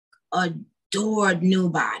adored New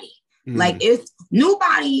Body. Like, if New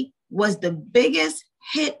Body was the biggest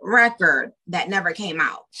hit record that never came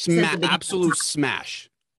out. Absolute smash.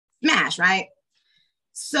 Smash, right?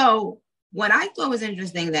 So what I thought was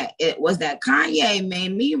interesting that it was that Kanye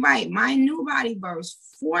made me write my New Body verse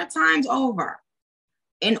 4 times over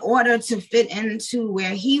in order to fit into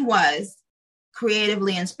where he was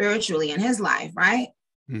creatively and spiritually in his life, right?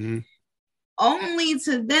 Mm-hmm. Only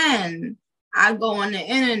to then I go on the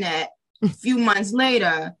internet a few months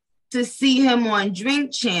later to see him on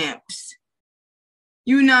Drink Champs.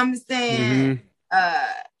 You know what I'm saying?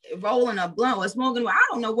 Mm-hmm. Rolling a blunt or smoking. I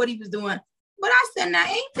don't know what he was doing, but I said, now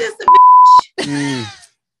ain't this a bitch?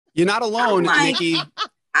 You're not alone, Nicki.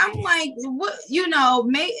 I'm like, what? You know,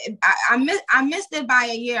 I missed it by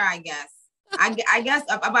a year, I guess. I guess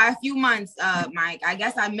by a few months, Mike. I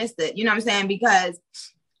guess I missed it. You know what I'm saying? Because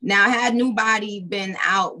now, had New Body been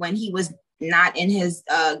out when he was not in his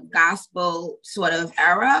gospel sort of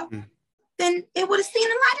era, then it would have seen a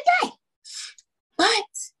light of day. But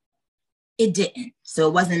it didn't. So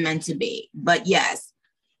it wasn't meant to be. But yes,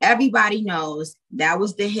 everybody knows that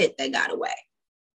was the hit that got away.